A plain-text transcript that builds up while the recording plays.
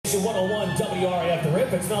101 WRIF, the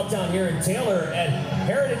WRIF. It's Meltdown here in Taylor at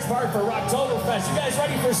Heritage Park for Rocktoberfest. You guys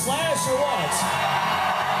ready for Slash or what?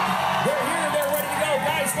 They're here, they're ready to go.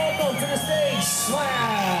 Guys, welcome to the stage,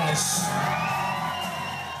 Slash.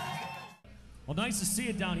 Well, nice to see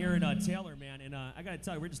you down here in Taylor, man. And I got to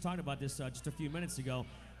tell you, we were just talking about this just a few minutes ago.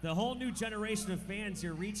 The whole new generation of fans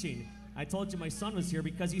you're reaching. I told you my son was here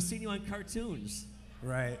because he's seen you on cartoons.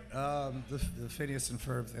 Right, the Phineas and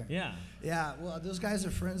Ferb thing. Yeah. Yeah, well, those guys are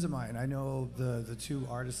friends of mine. I know the two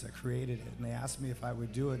artists that created it, and they asked me if I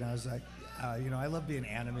would do it, and I was like, you know, I love being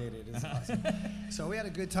animated. It's awesome. So we had a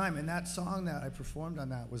good time, and that song that I performed on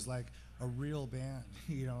that was like a real band,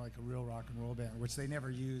 you know, like a real rock and roll band, which they never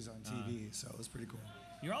use on TV, so it was pretty cool.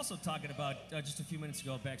 You're also talking about, just a few minutes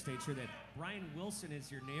ago backstage here, that Brian Wilson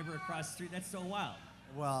is your neighbor across the street. That's so wild.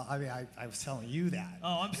 Well, I mean, I was telling you that.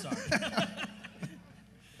 Oh, I'm sorry.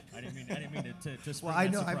 I didn't mean to well, I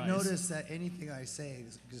know. I've noticed that anything I say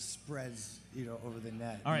just spreads, you know, over the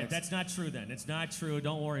net. All right, that's not true then. It's not true.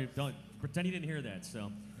 Don't worry. Don't pretend you didn't hear that.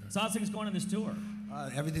 So how's things going on this tour?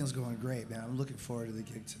 Everything's going great, man. I'm looking forward to the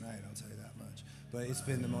gig tonight. I'll tell you that much. But it's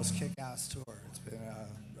been the most kick-ass tour. It's been.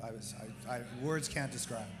 Words can't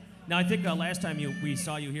describe. Now, I think last time we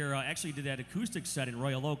saw you here, actually you did that acoustic set in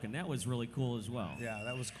Royal Oak, and that was really cool as well. Yeah,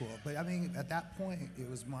 that was cool. But I mean, at that point, it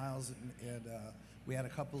was Miles, and we had a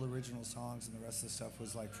couple original songs, and the rest of the stuff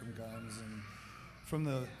was like from Guns and from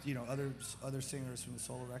the, you know, other singers from the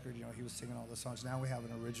solo record. You know, he was singing all the songs. Now we have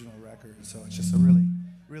an original record, so it's just a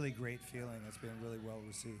really great feeling. It's been really well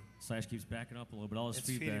received. Slash keeps backing up a little bit. All his it's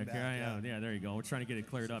feedback. Back, yeah, there you go. We're trying to get it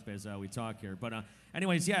cleared up as we talk here. But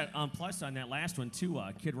anyways, yeah. Plus on that last one too,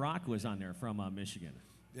 Kid Rock was on there from Michigan.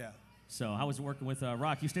 Yeah. So how was it working with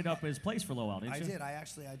Rock? You stayed up at his place for a little while, didn't you? I did.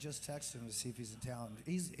 I just texted him to see if he's in town.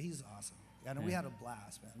 He's awesome. And we had a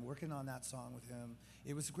blast, man. Working on that song with him,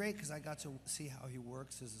 it was great because I got to see how he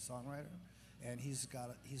works as a songwriter, and he's got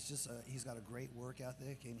a great work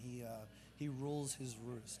ethic, and he rules his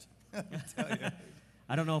roost. Tell you.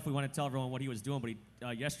 I don't know if we want to tell everyone what he was doing,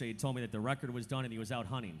 but yesterday he told me that the record was done and he was out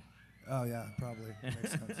hunting. Oh yeah, probably. Makes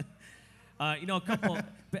sense. You know,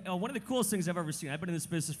 one of the coolest things I've ever seen, I've been in this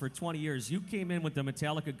business for 20 years. You came in with the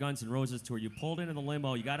Metallica Guns N' Roses tour. You pulled into the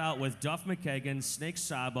limo. You got out with Duff McKagan, Snake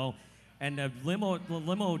Sabo, and the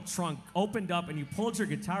limo trunk opened up and you pulled your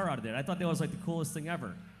guitar out of it. I thought that was like the coolest thing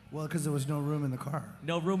ever. Well, because there was no room in the car.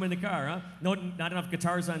 No room in the car, huh? Not enough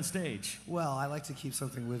guitars on stage. Well, I like to keep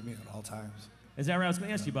something with me at all times. Is that right? I was going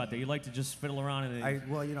to ask you about that. You like to just fiddle around and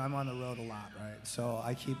well, you know, I'm on the road a lot, right? So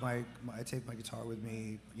I keep I take my guitar with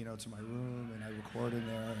me, you know, to my room, and I record in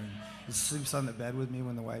there, and he sleeps on the bed with me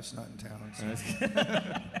when the wife's not in town. So.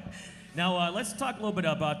 Now, let's talk a little bit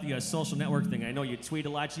about the social network thing. I know you tweet a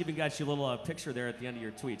lot. You even got your little picture there at the end of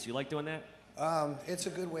your tweets. You like doing that? It's a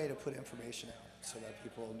good way to put information out so that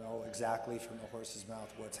people know exactly from the horse's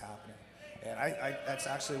mouth what's happening. And that's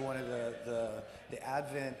actually one of the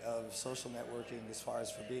advent of social networking as far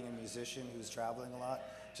as for being a musician who's traveling a lot,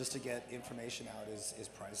 just to get information out is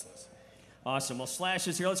priceless. Awesome. Well, Slash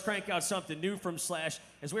is here. Let's crank out something new from Slash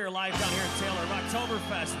as we are live down here in Taylor,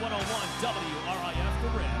 Rocktoberfest 101 WRIF, the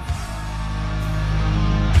WRIF.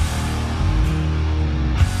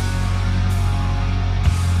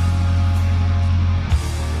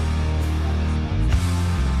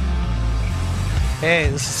 Hey,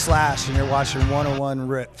 this is Slash, and you're watching 101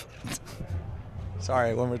 WRIF.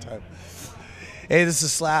 Sorry, one more time. Hey, this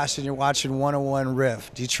is Slash, and you're watching 101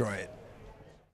 WRIF, Detroit.